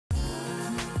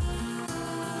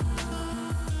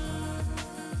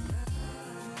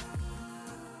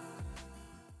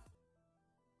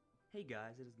Hey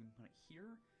guys, it is Gameplanet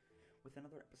here with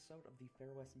another episode of the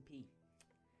Pharaoh SMP.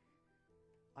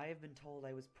 I have been told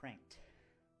I was pranked.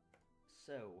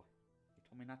 So, they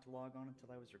told me not to log on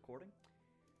until I was recording.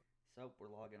 So,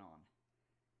 we're logging on.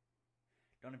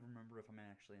 Don't even remember if I'm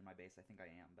actually in my base. I think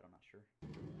I am, but I'm not sure.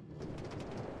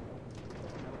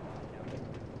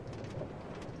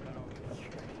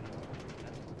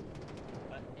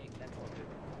 But hey, that's all good.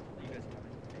 You guys are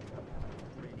having a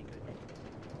pretty good day.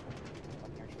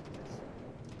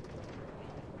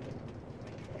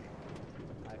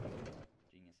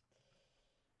 Genius.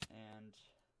 And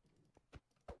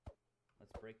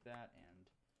let's break that and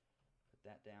put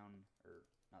that down, or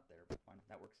not there, but fine,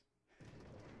 that works.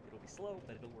 It'll be slow,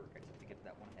 but it'll work. I just have to get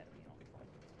that one ahead of me and I'll be fine.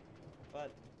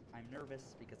 But I'm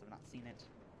nervous because I've not seen it,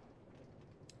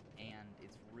 and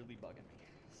it's really bugging me.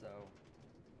 So,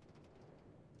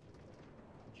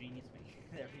 genius me.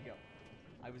 There we go.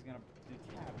 I was gonna do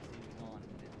tab to see it was on,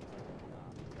 and it was like,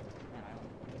 man, I don't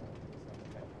know.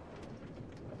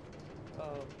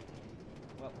 Oh,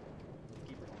 well, let's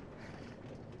keep it on.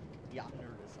 Yeah, I'm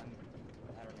nervous. I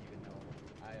don't even know.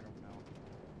 I don't know.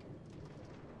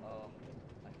 Oh,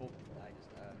 I hope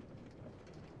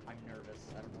I'm nervous.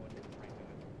 I don't know what they would prank me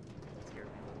with. It scared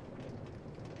me a little.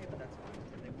 Hey, but that's fine.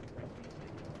 If they won't prank me,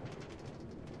 they can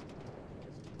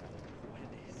just not know what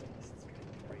it is. It's going to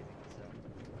be crazy. So,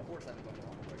 of course I'm going the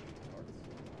wrong direction with cards.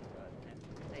 But,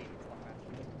 hey, it's a lot faster.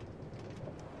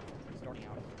 Starting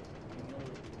out, I mean, the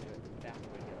only faster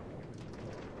way to get over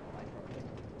here is my truck. So,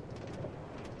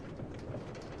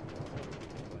 go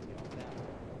ahead and get off that.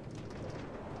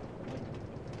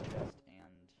 Chest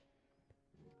and...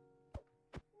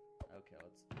 Okay,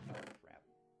 let's... Oh, crap.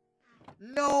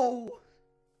 No!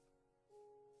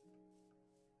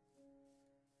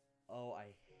 Oh, I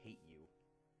hate you.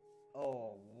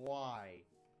 Oh, why?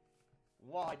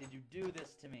 Why did you do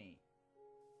this to me?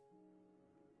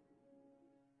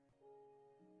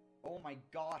 Oh my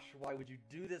gosh, why would you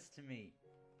do this to me?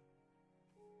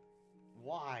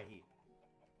 Why?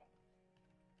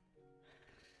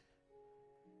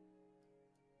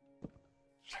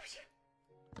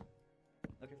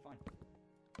 Okay, fine.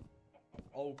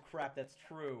 Oh crap, that's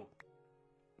true.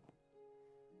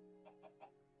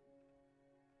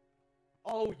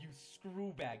 Oh, you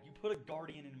screwbag. You put a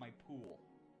guardian in my pool.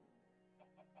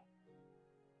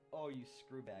 Oh, you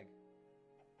screwbag.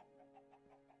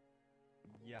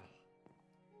 Yeah.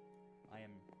 I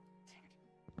am... Dang it.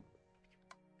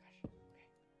 Gosh, okay.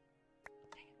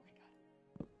 Dang it, okay, God.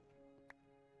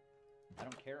 I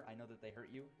don't care. I know that they hurt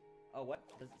you. Oh, what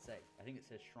does it say? I think it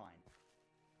says Shrine.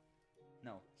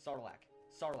 No, Sarlacc.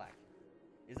 Sarlacc.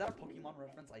 Is that a Pokemon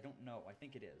reference? I don't know. I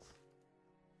think it is.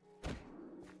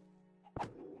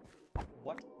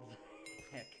 What the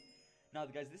heck? Now,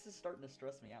 guys, this is starting to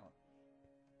stress me out.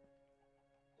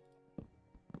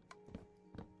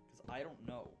 Because I don't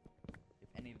know if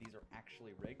any of these are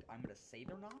actually rigged. I'm going to say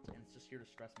they're not, and it's just here to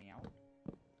stress me out.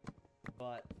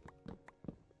 But,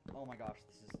 oh my gosh,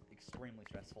 this is extremely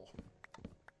stressful.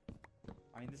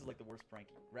 I mean, this is like the worst prank.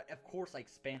 Of course I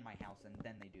expand my house and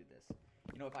then they do this.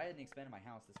 You know, if I hadn't expanded my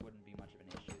house, this wouldn't be much of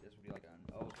an issue. This would be like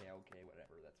an, okay,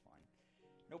 whatever, that's fine.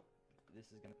 Nope.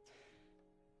 This is gonna...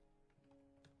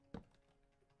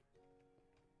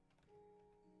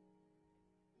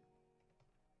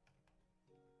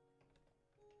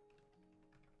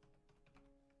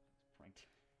 Pranked.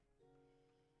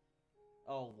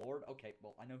 Oh, Lord. Okay,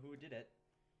 well, I know who did it.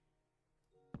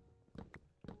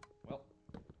 Well...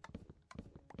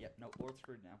 Yep, no, Lord's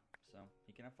screwed now, so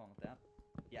he can have fun with that.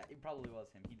 Yeah, it probably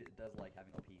was him. He does like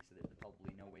having OP, so there's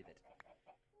probably no way that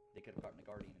they could have gotten a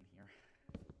Guardian in here.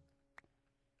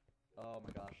 Oh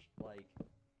my gosh, like...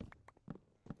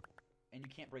 And you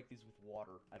can't break these with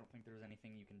water. I don't think there's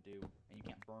anything you can do. And you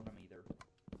can't burn them either.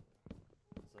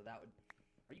 So that would...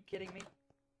 Are you kidding me?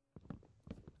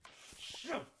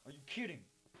 Are you kidding?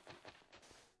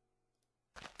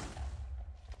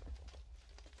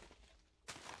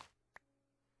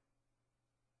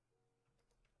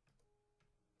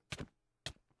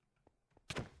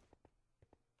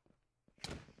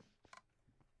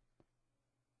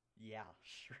 Yeah,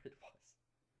 sure it was.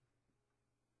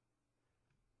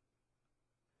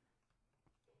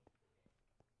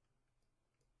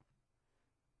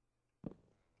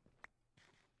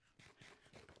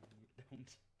 You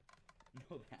don't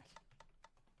know that.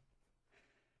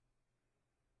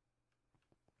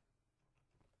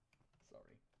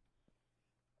 Sorry.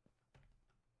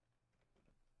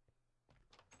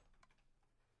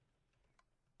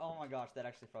 Oh my gosh, that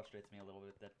actually frustrates me a little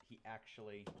bit that he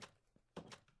actually...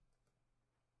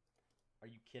 Are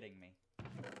you kidding me?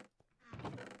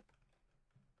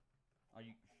 Are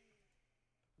you...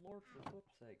 Lord, for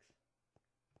flip's sakes.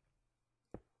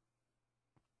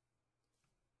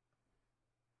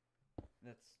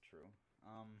 That's true.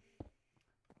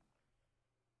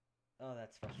 Oh,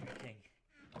 that's frustrating.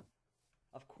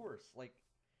 Of course, like...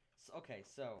 okay,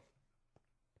 so...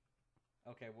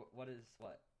 okay, what is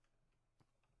what?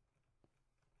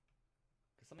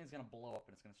 Because something's gonna blow up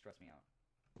and it's gonna stress me out.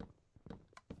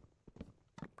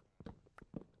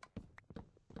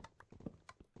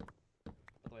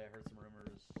 By the way, I heard some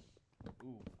rumors.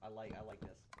 Ooh, I like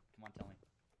this. Come on, tell me.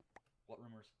 What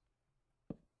rumors?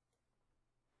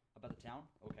 About the town?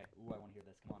 Okay. Ooh, I want to hear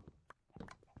this. Come on.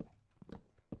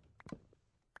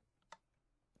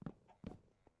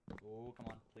 Oh, come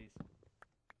on, please.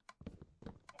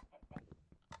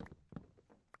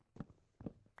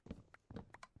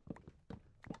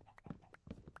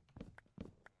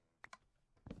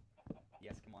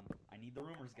 Yes, come on. I need the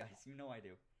rumors, guys. You know I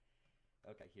do.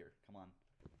 Okay, here. Come on.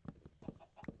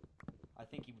 I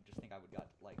think he would just think I would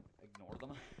like, ignore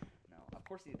them. No. Of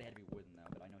course, they had to be wooden, though,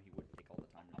 but I know he would take all the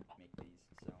time to make these,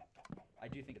 so... I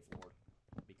do think it's Lord.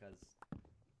 Because,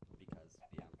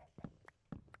 yeah.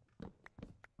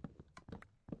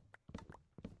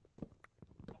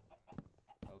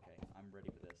 Okay, I'm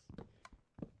ready for this.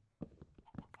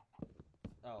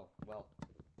 Oh, well.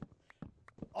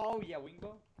 Oh, yeah,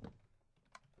 Wingbow?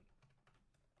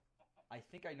 I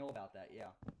think I know about that,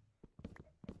 yeah.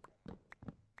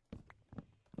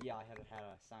 Yeah, I had a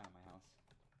sign on my house.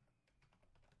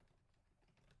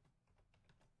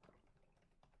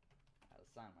 I had a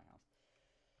sign on my house.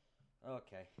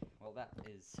 Okay, well that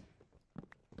is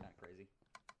kind of crazy.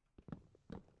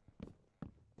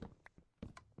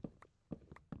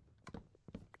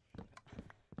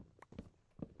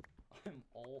 I'm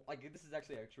all like, this is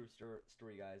actually a true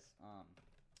story, guys. Oh,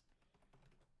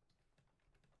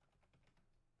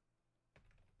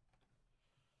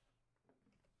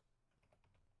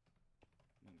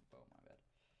 my bad.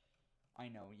 I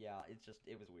know, yeah, it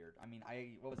was weird. I mean,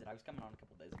 what was it? I was coming on a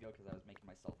couple days ago because I was making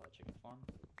myself a chicken farm.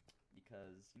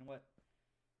 Because, you know what?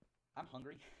 I'm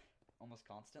hungry almost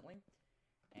constantly,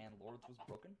 and Lord's was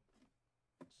broken.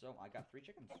 So I got 3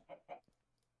 chickens.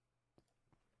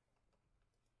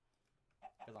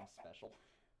 Because I'm special.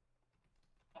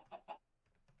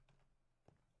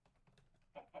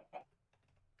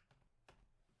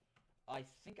 I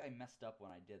think I messed up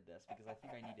when I did this, because I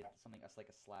think I needed something like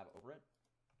a slab over it.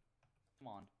 Come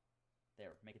on.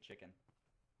 There, make a chicken.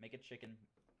 Make a chicken.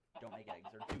 Don't make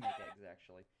eggs. Or do make eggs,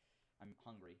 actually. I'm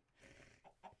hungry.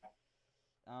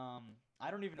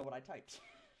 I don't even know what I typed.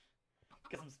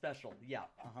 Because I'm special. Yeah,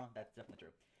 that's definitely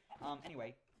true.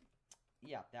 Anyway.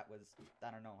 Yeah, that was... I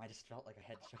don't know. I just felt like I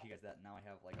had to show you guys that, and now I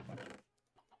have, like, a bunch of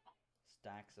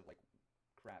stacks of, like,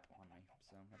 crap on me.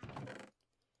 So, that's fine.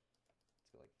 Let's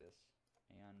go like this.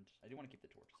 And I do want to keep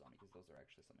the torches on me, because those are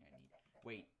actually something I need.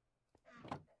 Wait.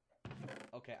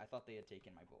 Okay, I thought they had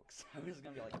taken my books. I was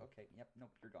gonna be like, okay, yep, nope,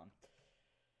 you're gone.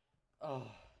 Oh.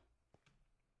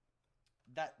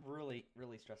 That really,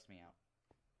 really stressed me out.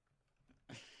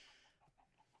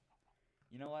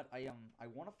 You know what? I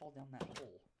want to fall down that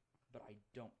hole, but I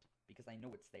don't, because I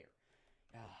know it's there.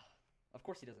 Of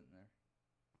course he doesn't there.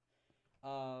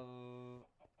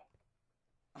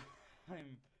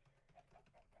 I'm...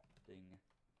 Ding.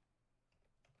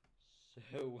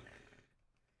 So...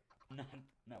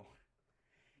 No.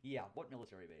 Yeah, what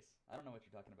military base? I don't know what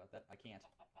you're talking about. That I can't.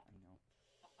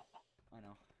 I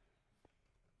know.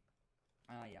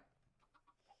 Yeah.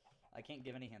 I can't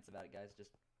give any hints about it, guys.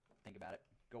 Just think about it.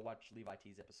 Go watch Levi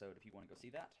T's episode if you want to go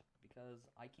see that, because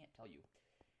I can't tell you.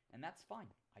 And that's fine.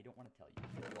 I don't want to tell you.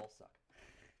 You all suck.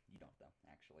 You don't, though,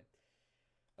 actually.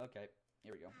 Okay,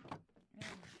 here we go.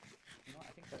 And, you know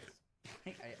what? I think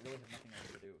I really have nothing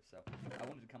else to do, so I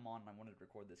wanted to come on and I wanted to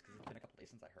record this because it's been a couple days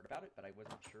since I heard about it, but I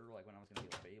wasn't sure like when I was going to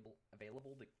be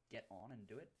available to get on and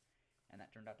do it, and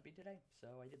that turned out to be today,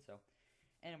 so I did so.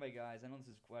 Anyway, guys, I know this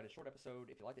is quite a short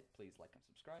episode. If you liked it, please like and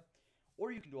subscribe,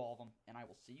 or you can do all of them, and I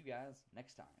will see you guys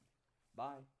next time.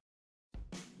 Bye.